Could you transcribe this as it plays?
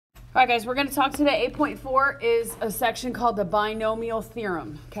All right, guys, we're going to talk today. 8.4 is a section called the binomial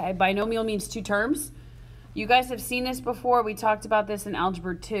theorem. Okay, binomial means two terms. You guys have seen this before. We talked about this in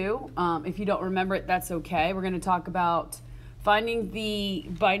Algebra 2. If you don't remember it, that's okay. We're going to talk about finding the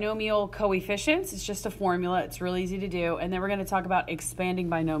binomial coefficients. It's just a formula. It's really easy to do. And then we're going to talk about expanding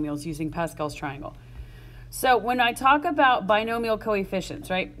binomials using Pascal's triangle. So when I talk about binomial coefficients,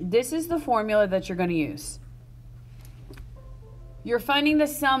 right, this is the formula that you're going to use. You're finding the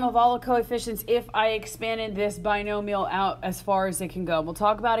sum of all the coefficients if I expanded this binomial out as far as it can go. We'll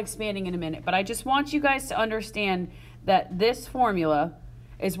talk about expanding in a minute, but I just want you guys to understand that this formula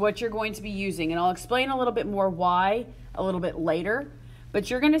is what you're going to be using, and I'll explain a little bit more why a little bit later, but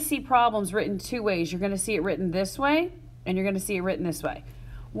you're going to see problems written two ways. You're going to see it written this way, and you're going to see it written this way.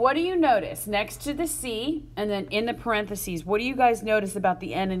 What do you notice next to the C, and then in the parentheses, what do you guys notice about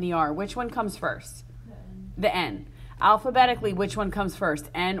the N and the R? Which one comes first? The N. Alphabetically, which one comes first,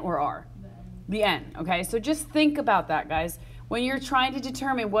 N or R? The N, okay? So just think about that, guys. When you're trying to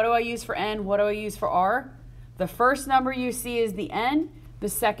determine what do I use for N, what do I use for R, the first number you see is the N, the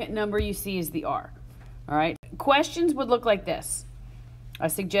second number you see is the R, all right? Questions would look like this. I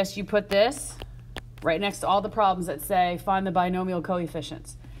suggest you put this right next to all the problems that say find the binomial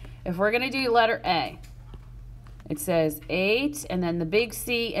coefficients. If we're going to do letter A, it says 8, and then the big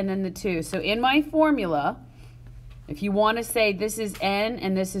C, and then the 2. So in my formula, if you want to say this is N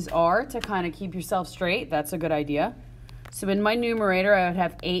and this is R to kind of keep yourself straight, that's a good idea. So in my numerator, I would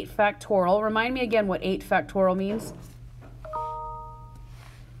have 8 factorial. Remind me again what 8 factorial means.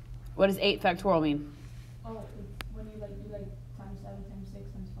 What does 8 factorial mean? Oh, when you do times 7, times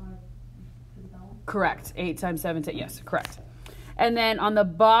 6, times 5, is that one? Correct. 8 times 7, yes, correct. And then on the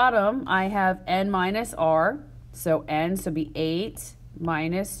bottom, I have N minus R. So N, so be 8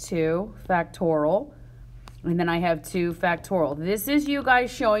 minus 2 factorial. And then I have 2 factorial. This is you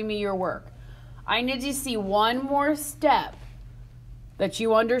guys showing me your work. I need to see one more step that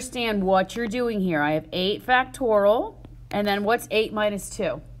you understand what you're doing here. I have 8 factorial, and then what's 8 minus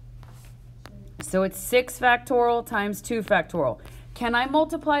 2? So it's 6 factorial times 2 factorial. Can I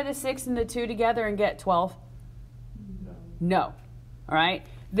multiply the 6 and the 2 together and get 12? No. All right.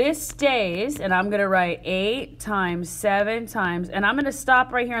 This stays, and I'm going to write 8 times 7 times, and I'm going to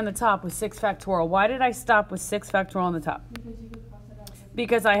stop right here on the top with 6 factorial. Why did I stop with 6 factorial on the top? Because you could cross it out.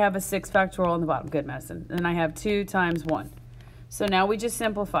 Because I have a 6 factorial on the bottom. Good, Madison. And I have 2 times 1. So now we just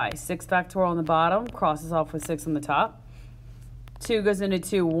simplify. 6 factorial on the bottom, crosses off with 6 on the top. 2 goes into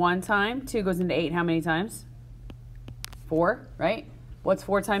 2 one time. 2 goes into 8 how many times? 4, right? What's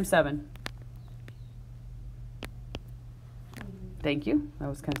 4 times 7? Thank you. That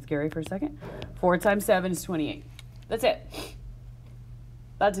was kind of scary for a second. 4 times 7 is 28. That's it.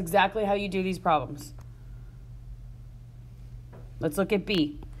 That's exactly how you do these problems. Let's look at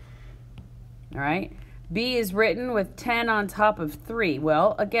B. All right. B is written with 10 on top of 3.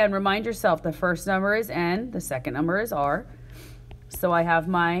 Well, again, remind yourself the first number is N, the second number is R. So I have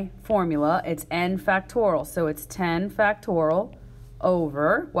my formula. It's N factorial. So it's 10 factorial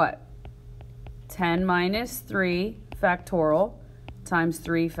over what? 10 minus 3 factorial times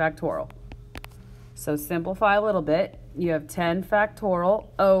 3 factorial. So simplify a little bit. You have 10 factorial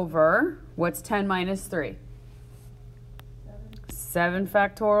over, what's 10 minus 3? 7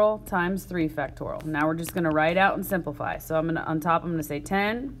 factorial times 3 factorial. Now we're just going to write out and simplify. So I'm going to, on top, I'm going to say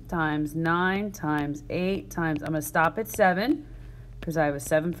 10 times 9 times 8 times, I'm going to stop at 7 because I have a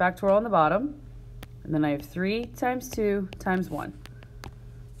 7 factorial on the bottom. And then I have 3 times 2 times 1.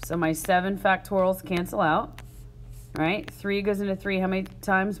 So my 7 factorials cancel out. Right? 3 goes into 3 how many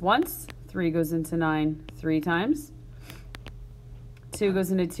times? Once. 3 goes into 9 3 times. 2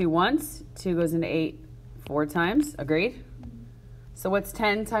 goes into 2 once. 2 goes into 8 4 times. Agreed? So what's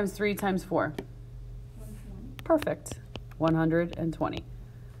 10 times 3 times 4? 120. Perfect. 120.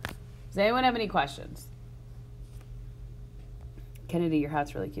 Does anyone have any questions? Kennedy, your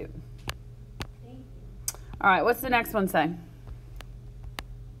hat's really cute. Thank you. All right, what's the next one say?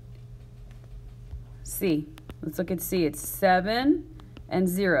 C. Let's look at C. It's 7 and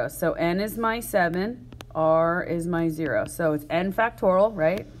 0. So N is my 7, R is my 0. So it's N factorial,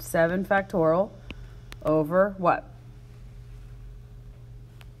 right? 7 factorial over what?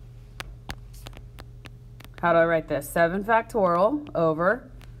 How do I write this? 7 factorial over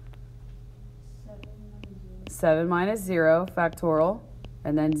 7 minus 0 factorial,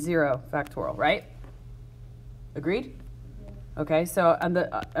 and then 0 factorial, right? Agreed? Okay, so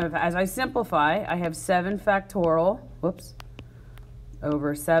as I simplify, I have 7 factorial,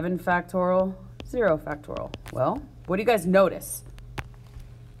 over 7 factorial, 0 factorial. Well, what do you guys notice?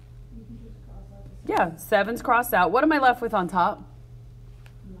 You can just cross out the Yeah, 7's crossed out. What am I left with on top?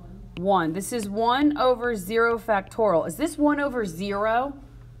 1. 1. This is 1 over 0 factorial. Is this 1 over 0?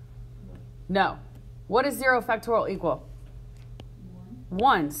 No. What does 0 factorial equal?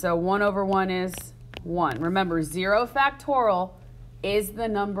 1. So 1 over 1 is 1. Remember, 0 factorial is the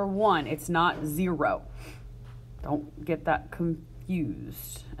number 1. It's not 0. Don't get that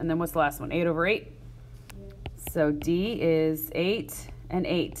confused. And then what's the last one? 8 over 8? So D is 8 and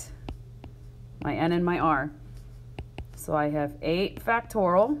 8. My N and my R. So I have 8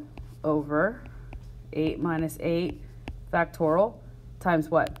 factorial over 8 minus 8 factorial times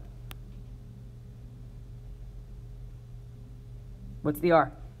what? What's the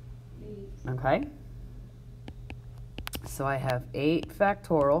R? 8. Okay. So I have 8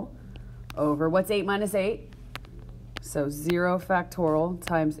 factorial over, what's 8 minus 8? So 0 factorial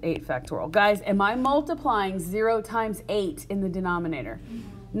times 8 factorial. Guys, am I multiplying 0 times 8 in the denominator?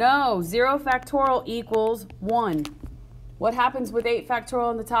 No, 0 factorial equals 1. What happens with 8 factorial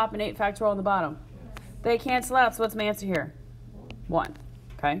on the top and 8 factorial on the bottom? They cancel out, so what's my answer here? 1.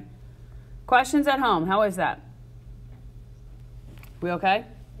 Okay. Questions at home, how is that? We okay?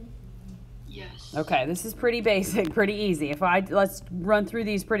 Yes. Okay, this is pretty basic, pretty easy. Let's run through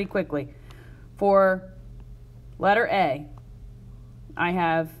these pretty quickly. For letter A, I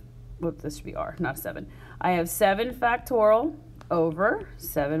have, whoops, this should be R, not 7. I have 7 factorial over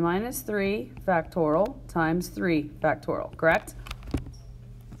 7 minus 3 factorial times 3 factorial, correct?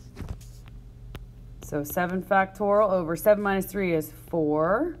 So 7 factorial over 7 minus 3 is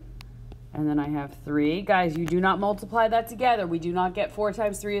 4. And then I have 3. Guys, you do not multiply that together. We do not get 4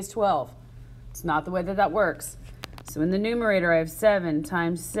 times 3 is 12. It's not the way that that works. So in the numerator, I have 7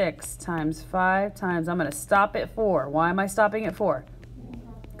 times 6 times 5 times, I'm going to stop at 4. Why am I stopping at 4?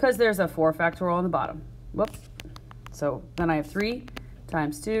 Because there's a 4 factorial on the bottom. Whoops. So then I have 3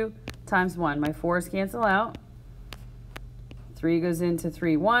 times 2 times 1. My 4s cancel out. 3 goes into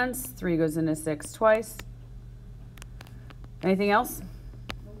 3 once. 3 goes into 6 twice. Anything else?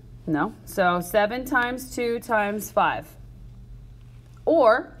 No. So 7 times 2 times 5.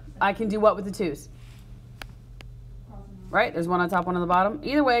 Or I can do what with the 2's? Right? There's one on top, one on the bottom.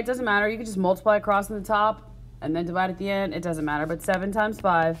 Either way, it doesn't matter. You can just multiply across on the top and then divide at the end. It doesn't matter. But 7 times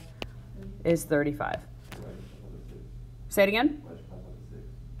 5 is 35. Say it again.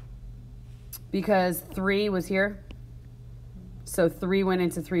 Because 3 was here. So 3 went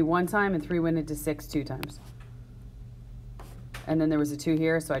into 3 one time and 3 went into 6 2 times. And then there was a 2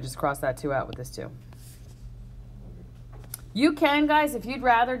 here, so I just crossed that 2 out with this 2. You can, guys, if you'd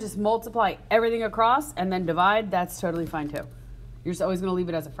rather just multiply everything across and then divide, that's totally fine too. You're just always going to leave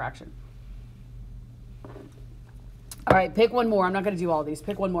it as a fraction. All right, pick one more. I'm not going to do all these.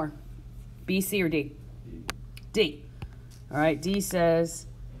 Pick one more. B, C, or D? D. All right, D says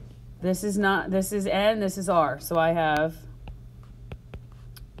this is N, this is R. So I have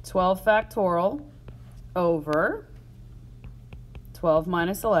 12 factorial over 12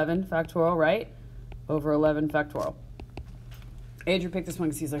 minus 11 factorial, right? Over 11 factorial. Andrew picked this one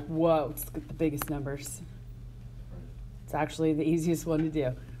because he's like, whoa, let's get the biggest numbers. It's actually the easiest one to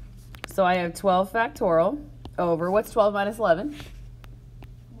do. So I have 12 factorial over, what's 12 minus 11?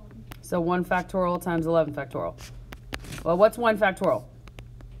 1. So 1 factorial times 11 factorial. Well, what's 1 factorial?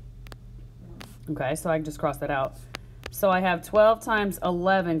 1. Okay, so I can just cross that out. So I have 12 times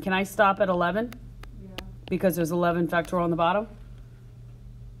 11. Can I stop at 11? Yeah. Because there's 11 factorial on the bottom?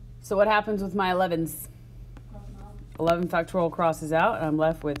 So what happens with my 11s? 11 factorial crosses out, and I'm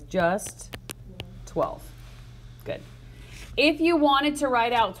left with just 12. Good. If you wanted to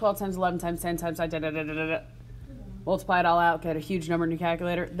write out 12 times 11 times 10 times multiply it all out, get a huge number in your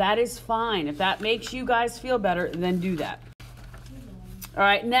calculator, that is fine. If that makes you guys feel better, then do that. All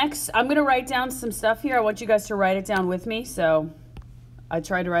right, next, I'm going to write down some stuff here. I want you guys to write it down with me. So I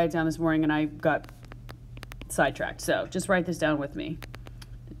tried to write it down this morning, and I got sidetracked. So just write this down with me.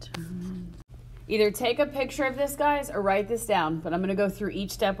 Either take a picture of this, guys, or write this down, but I'm going to go through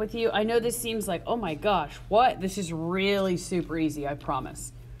each step with you. I know this seems like, oh my gosh, what? This is really super easy, I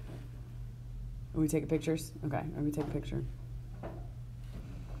promise. Are we taking pictures? Okay, are we take a picture?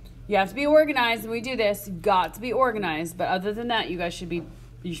 You have to be organized when we do this. You've got to be organized, but other than that, you guys should be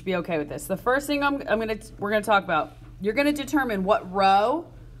okay with this. The first thing we're going to talk about, you're going to determine what row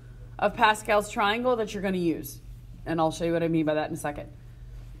of Pascal's triangle that you're going to use, and I'll show you what I mean by that in a second.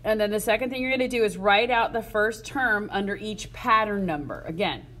 And then the second thing you're going to do is write out the first term under each pattern number.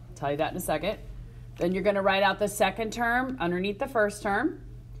 Again, I'll tell you that in a second. Then you're going to write out the second term underneath the first term.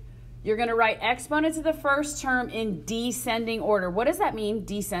 You're going to write exponents of the first term in descending order. What does that mean,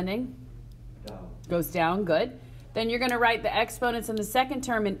 descending? Down. Goes down, good. Then you're going to write the exponents in the second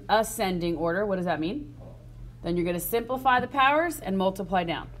term in ascending order. What does that mean? Then you're going to simplify the powers and multiply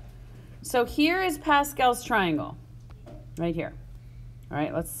down. So here is Pascal's triangle, right here. All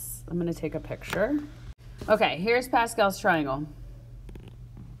right, I'm going to take a picture. Okay, here's Pascal's triangle.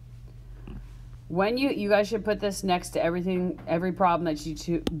 When you guys should put this next to every problem that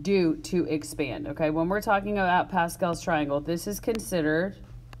you do to expand, okay? When we're talking about Pascal's triangle, this is considered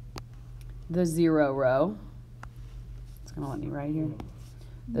the 0 row. It's going to let me right here.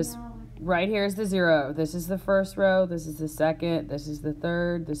 This right here is the 0. This is the first row. This is the second. This is the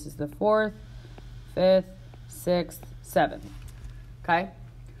third. This is the fourth, fifth, sixth, seventh. Okay?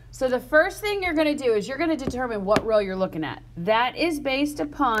 So the first thing you're going to do is you're going to determine what row you're looking at. That is based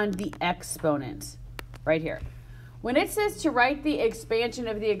upon the exponent right here. When it says to write the expansion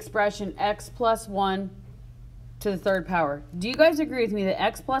of the expression x plus 1 to the third power, do you guys agree with me that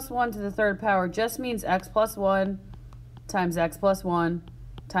x plus 1 to the third power just means x plus 1 times x plus 1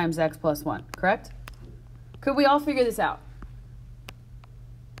 times x plus 1, correct? Could we all figure this out?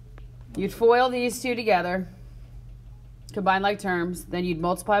 You'd FOIL these two together, combine like terms, then you'd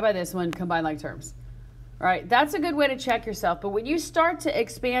multiply by this one, combine like terms. All right, that's a good way to check yourself. But when you start to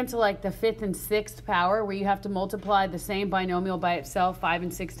expand to like the 5th and 6th power, where you have to multiply the same binomial by itself 5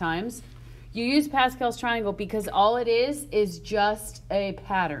 and 6 times, you use Pascal's triangle because all it is just a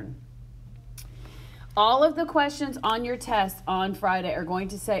pattern. All of the questions on your test on Friday are going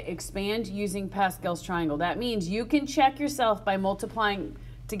to say expand using Pascal's triangle. That means you can check yourself by multiplying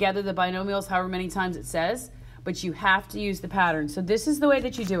together the binomials however many times it says, but you have to use the pattern. So this is the way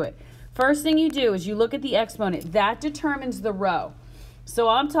that you do it. First thing you do is you look at the exponent. That determines the row. So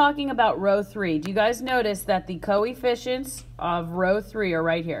I'm talking about row 3. Do you guys notice that the coefficients of row 3 are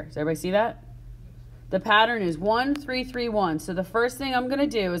right here? Does everybody see that? The pattern is 1, 3, 3, 1. So the first thing I'm going to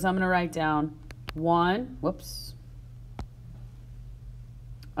do is I'm going to write down 1. Whoops.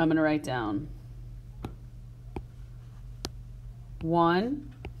 I'm going to write down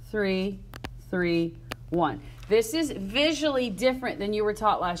 1, 3, 3, 1. This is visually different than you were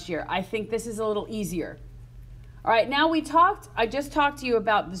taught last year. I think this is a little easier. All right, now I just talked to you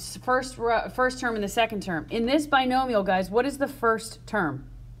about the first term and the second term. In this binomial, guys, what is the first term?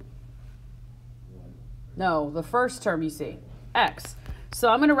 No, the first term you see, x. So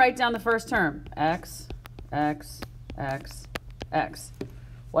I'm going to write down the first term, x, x, x, x.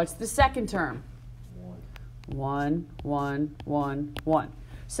 What's the second term? 1, 1, 1, 1.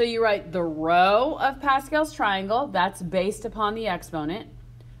 So you write the row of Pascal's triangle. That's based upon the exponent.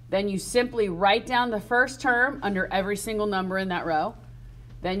 Then you simply write down the first term under every single number in that row.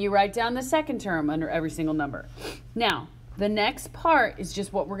 Then you write down the second term under every single number. Now, the next part is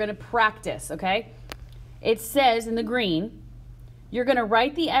just what we're going to practice, okay? It says in the green, you're going to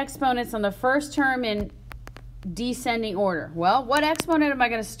write the exponents on the first term in descending order. Well, what exponent am I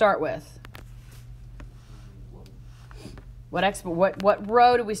going to start with? What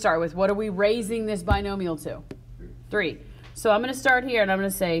row do we start with? What are we raising this binomial to? 3. So I'm going to start here and I'm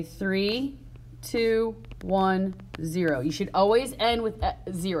going to say 3, 2, 1, 0. You should always end with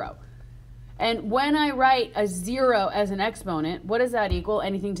 0. And when I write a 0 as an exponent, what does that equal?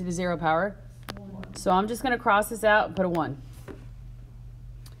 Anything to the 0 power? 1. So I'm just going to cross this out and put a 1.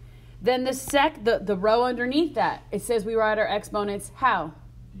 Then the row underneath that, it says we write our exponents how?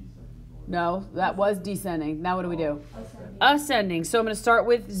 No, that was descending. Now what do we do? Ascending. So I'm going to start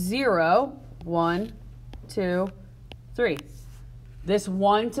with 0, 1, 2, 3. This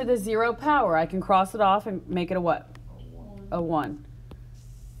 1 to the 0 power, I can cross it off and make it a what? A 1.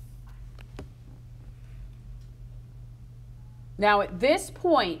 Now at this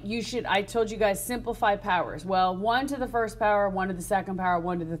point, I told you guys simplify powers. Well, 1 to the first power, 1 to the second power,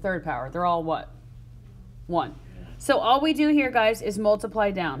 1 to the third power. They're all what? 1. So all we do here, guys, is multiply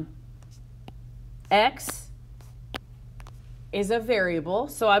down. X is a variable,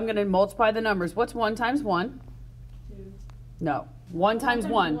 so I'm going to multiply the numbers. What's 1 times 1? 2. No. 1 times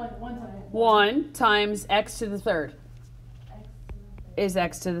 1. 1 times x to the third is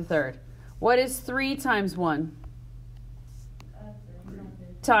x to the third. What is 3 times 1?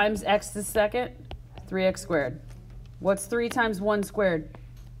 Times x to the second? 3x squared. What's 3 times 1 squared?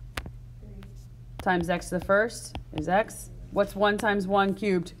 3. Times x to the first is x. What's 1 times 1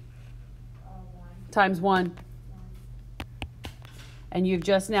 cubed? 1. Times 1. And you've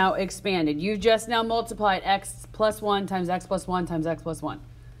just now expanded. You've just now multiplied x plus 1 times x plus 1 times x plus 1.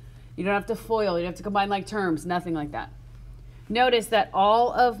 You don't have to FOIL. You don't have to combine like terms. Nothing like that. Notice that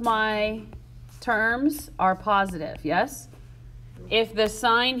all of my terms are positive, yes? If the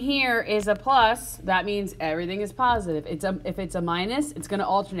sign here is a plus, that means everything is positive. If it's a minus, it's going to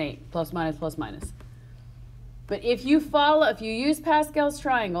alternate. Plus, minus, plus, minus. But if you use Pascal's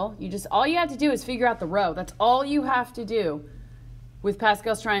triangle, all you have to do is figure out the row. That's all you have to do. with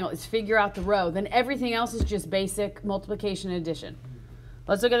Pascal's triangle is figure out the row. Then everything else is just basic multiplication and addition.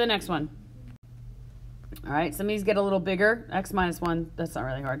 Let's look at the next one. All right, some of these get a little bigger. X minus 1, that's not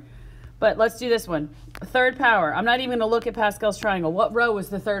really hard. But let's do this one. Third power. I'm not even going to look at Pascal's triangle. What row was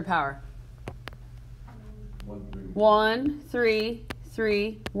the third power? 1, 3,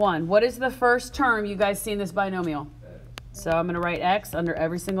 3, 1. What is the first term you guys see in this binomial? So I'm going to write X under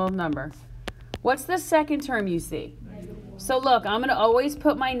every single number. What's the second term you see? So look, I'm going to always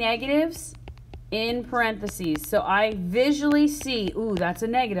put my negatives in parentheses. So I visually see, ooh, that's a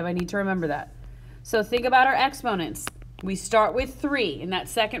negative. I need to remember that. So think about our exponents. We start with 3 in that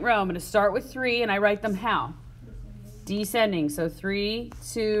second row. I'm going to start with 3 and I write them how? Descending. So 3,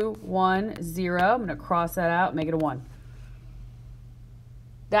 2, 1, 0. I'm going to cross that out, make it a 1.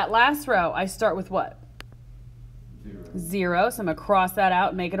 That last row, I start with what? 0. So I'm going to cross that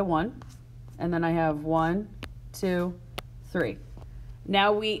out, make it a 1. And then I have 1, 2, 3.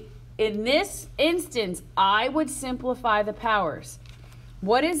 Now in this instance, I would simplify the powers.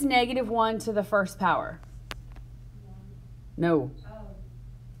 What is negative 1 to the first power? No.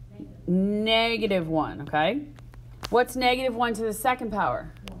 Negative 1, okay? What's negative 1 to the second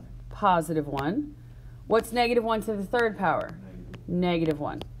power? Positive 1. What's negative 1 to the third power? Negative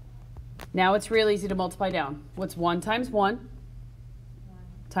 1. Now it's real easy to multiply down. What's 1 times 1?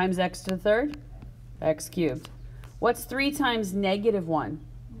 Times x to the third? X cubed. What's 3 times negative 1?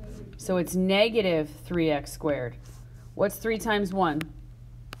 So it's negative 3x squared. What's 3 times 1?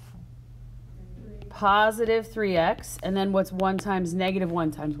 Positive 3x. And then what's 1 times negative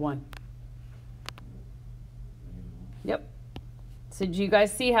 1 times 1? Yep. So do you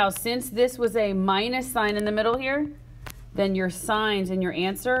guys see how since this was a minus sign in the middle here, then your signs and your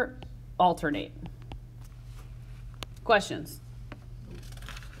answer alternate? Questions?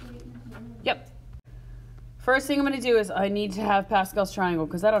 Yep. First thing I'm going to do is I need to have Pascal's triangle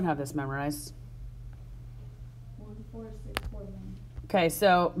because I don't have this memorized. 1, 4, 6, 4, 1. Okay,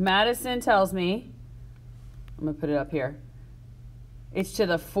 so Madison tells me, I'm going to put it up here. It's to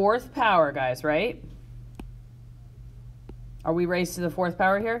the fourth power, guys, right? Are we raised to the fourth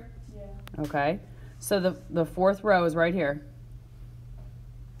power here? Yeah. Okay. So the fourth row is right here.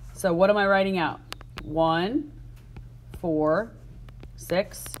 So what am I writing out? 1, 4,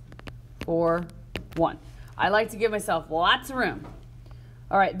 6, 4, 1. I like to give myself lots of room.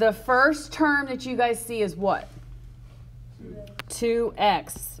 All right, the first term that you guys see is what?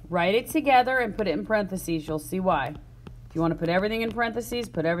 2x. Write it together and put it in parentheses. You'll see why. If you want to put everything in parentheses,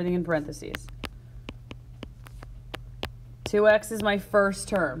 put everything in parentheses. 2x is my first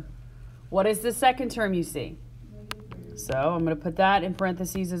term. What is the second term you see? So I'm going to put that in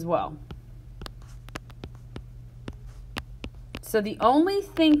parentheses as well. So the only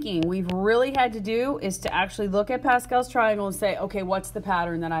thinking we've really had to do is to actually look at Pascal's triangle and say, okay, what's the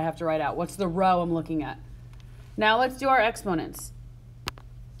pattern that I have to write out? What's the row I'm looking at? Now let's do our exponents.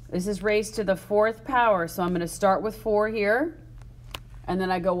 This is raised to the fourth power, so I'm going to start with 4 here, and then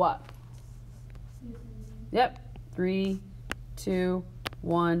I go up. Yep, 3, 2,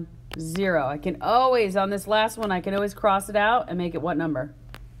 1, 0. I can always, on this last one, I can always cross it out and make it what number?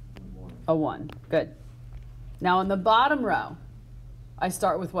 A 1. Good. Now on the bottom row, I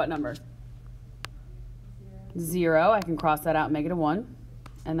start with what number? 0. I can cross that out and make it a 1.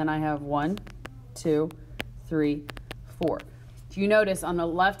 And then I have 1, 2, 3, 4. If you notice, on the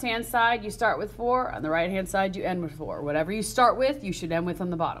left-hand side, you start with 4. On the right-hand side, you end with 4. Whatever you start with, you should end with on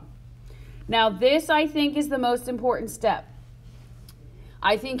the bottom. Now, this, I think, is the most important step.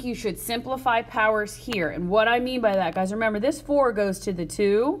 I think you should simplify powers here. And what I mean by that, guys, remember, this 4 goes to the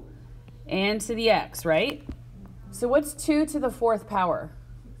 2 and to the x, right? So what's 2 to the fourth power?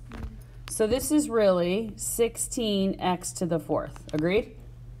 So this is really 16x to the fourth. Agreed?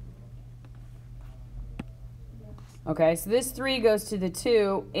 Okay, so this 3 goes to the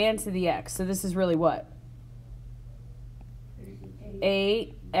 2 and to the x. So this is really what?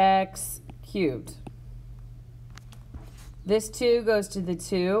 8x cubed. This 2 goes to the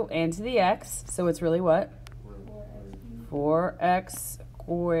 2 and to the x. So it's really what? 4x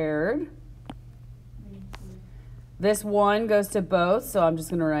squared. This 1 goes to both, so I'm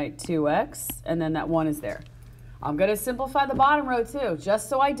just going to write 2x, and then that 1 is there. I'm going to simplify the bottom row too, just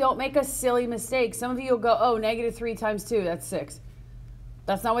so I don't make a silly mistake. Some of you will go, oh, negative 3 times 2, that's 6.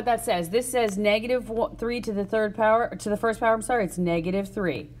 That's not what that says. This says negative 3 to the third power, to the first power, I'm sorry, it's negative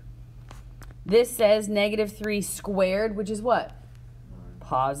 3. This says negative 3 squared, which is what?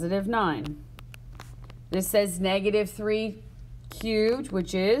 Positive 9. This says negative 3 cubed,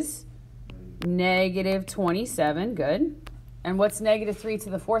 which is negative 27, good. And what's negative 3 to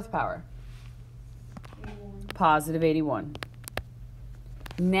the fourth power? 81. Positive 81.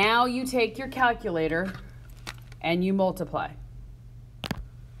 Now you take your calculator and you multiply.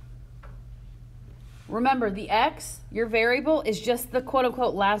 Remember, the x, your variable, is just the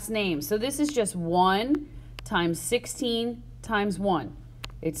quote-unquote last name. So this is just 1 times 16 times 1.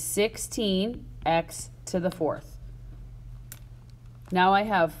 It's 16x to the 4th. Now I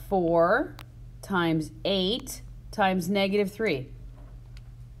have 4 times 8 times negative 3.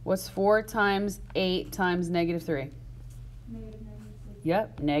 What's 4 times 8 times negative 3? Negative 96.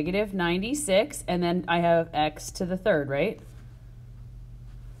 Yep, negative 96. And then I have x to the 3rd, right?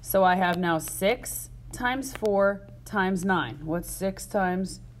 So I have now 6 times 4 times 9. What's 6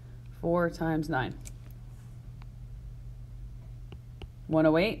 times 4 times 9?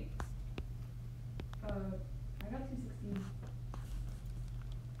 108. I got 216.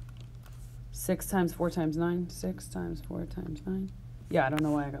 6 times 4 times 9. 6 times 4 times 9. Yeah, I don't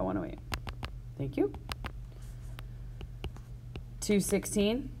know why I got 108. Thank you.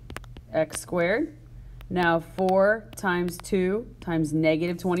 216, x squared. Now 4 times 2 times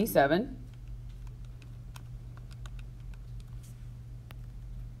negative 27.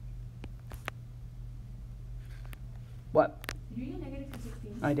 What? Did you get negative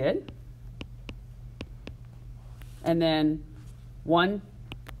 216? I did. And then 1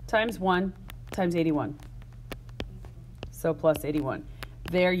 times 1 times 81. So plus 81.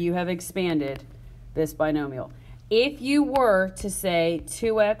 There you have expanded this binomial. If you were to say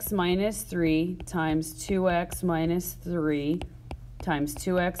 2x minus 3 times 2x minus 3 times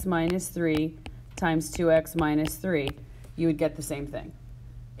 2x minus 3 times 2x minus 3, you would get the same thing.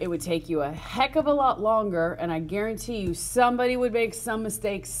 It would take you a heck of a lot longer, and I guarantee you somebody would make some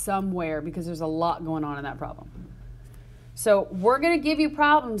mistakes somewhere because there's a lot going on in that problem. So we're going to give you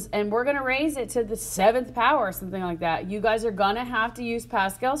problems, and we're going to raise it to the 7th power or something like that. You guys are going to have to use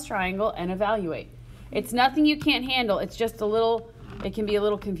Pascal's triangle and evaluate. It's nothing you can't handle. It's just a little, it can be a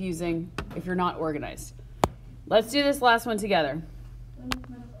little confusing if you're not organized. Let's do this last one together. Quick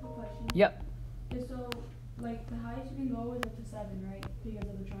question. Yep. So, like, the highest you can go is up to 7, right? Because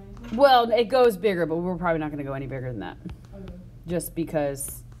of the triangle? Well, it goes bigger, but we're probably not going to go any bigger than that. Okay. Just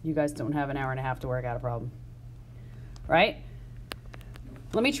because you guys don't have an hour and a half to work out a problem. Right?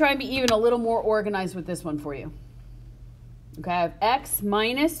 Let me try and be even a little more organized with this one for you. Okay, I have x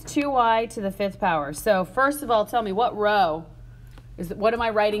minus 2y to the 5th power. So first of all, tell me what row is it, what am I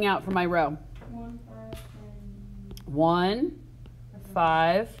writing out for my row? 1, 5, 10. 1,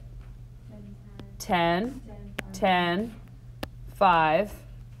 5, 10, 10, 5,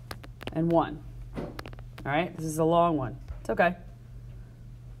 and 1. All right, this is a long one. It's okay.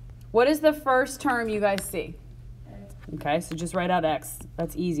 What is the first term you guys see? Okay, so just write out x.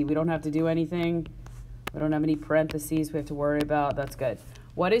 That's easy. We don't have to do anything. We don't have any parentheses we have to worry about. That's good.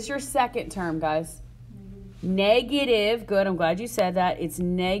 What is your second term, guys? Negative. Good. I'm glad you said that. It's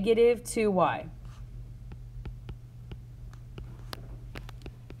negative 2y.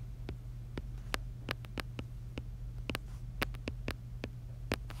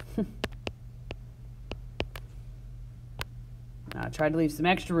 I tried to leave some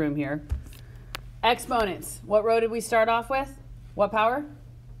extra room here. Exponents. What row did we start off with? What power?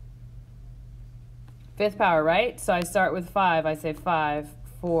 5th power, right? So I start with 5. I say 5,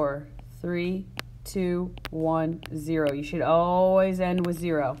 4, 3, 2, 1, 0. You should always end with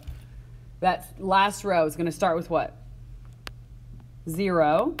 0. That last row is going to start with what?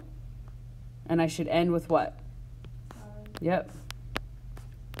 0. And I should end with what? Yep.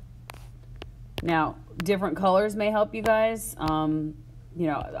 Now, different colors may help you guys. You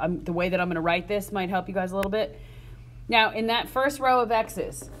know, the way that I'm going to write this might help you guys a little bit. Now, in that first row of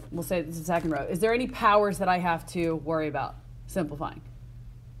x's, we'll say this is the second row, is there any powers that I have to worry about simplifying?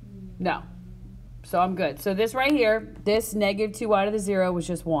 No. So I'm good. So this right here, this negative 2y to the 0 was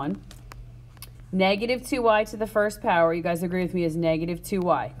just 1. Negative 2y to the first power, you guys agree with me, is negative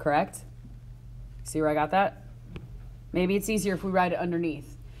 2y, correct? See where I got that? Maybe it's easier if we write it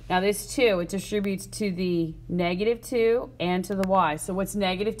underneath. Now this 2, it distributes to the negative 2 and to the y. So what's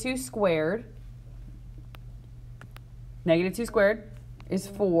negative 2 squared? Negative 2 squared is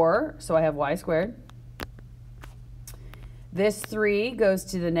 4, so I have y squared. This 3 goes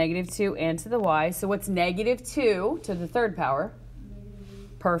to the negative 2 and to the y. So what's negative 2 to the 3rd power?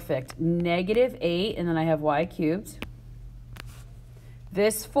 Perfect. Negative 8, and then I have y cubed.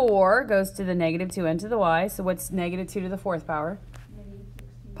 This 4 goes to the negative 2 and to the y. So what's negative 2 to the 4th power?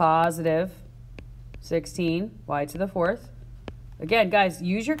 Positive 16, y to the 4th. Again, guys,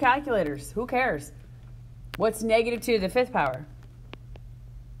 use your calculators. Who cares? What's negative 2 to the 5th power?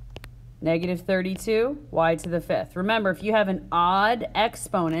 Negative 32, y to the 5th. Remember, if you have an odd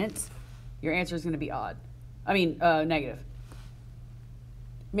exponent, your answer is going to be odd. I mean, negative.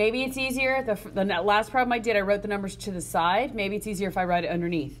 Maybe it's easier. The last problem I did, I wrote the numbers to the side. Maybe it's easier if I write it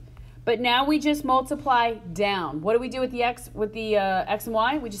underneath. But now we just multiply down. What do we do with the x and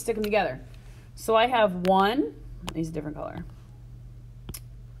y? We just stick them together. So I have 1. Use a different color.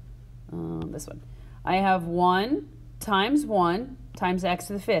 This one. I have 1 times x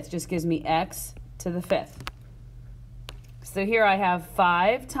to the 5th. Just gives me x to the 5th. So here I have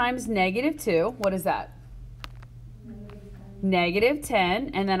 5 times -2. What is that?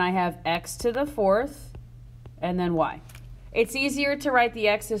 -10. And then I have x to the 4th, and then y. It's easier to write the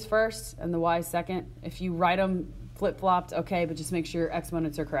x's first and the y's second. If you write them flip-flopped, okay, but just make sure your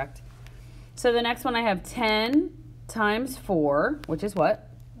exponents are correct. So the next one I have 10 times 4, which is what?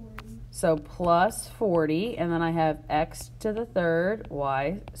 40. So plus 40, and then I have x to the 3rd,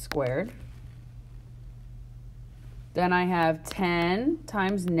 y squared. Then I have 10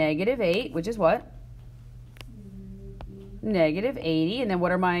 times -8, which is what? -80. And then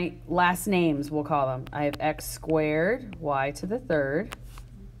what are my last names, we'll call them? I have x squared, y to the 3rd.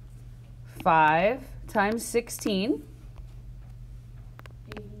 5 times 16,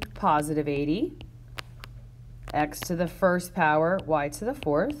 80. positive 80. X to the 1st power, y to the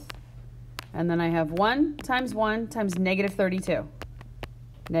 4th. And then I have 1 times -32.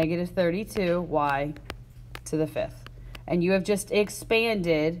 -32, y to the 5th. And you have just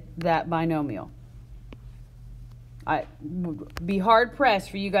expanded that binomial. I would be hard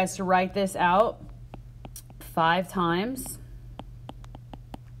pressed for you guys to write this out 5 times.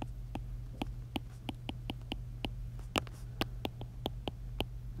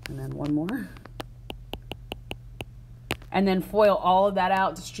 And then one more. And then FOIL all of that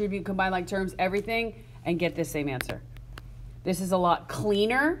out, distribute, combine like terms, everything, and get this same answer. This is a lot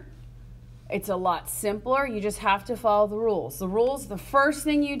cleaner. It's a lot simpler. You just have to follow the rules. The rules, the first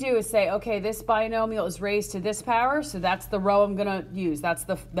thing you do is say, okay, this binomial is raised to this power, so that's the row I'm going to use. That's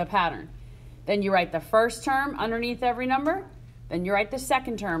the pattern. Then you write the first term underneath every number. Then you write the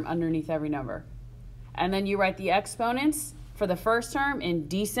second term underneath every number. And then you write the exponents for the first term in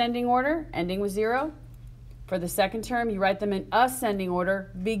descending order, ending with 0. For the second term, you write them in ascending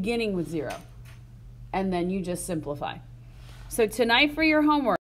order, beginning with 0. And then you just simplify. So tonight for your homework,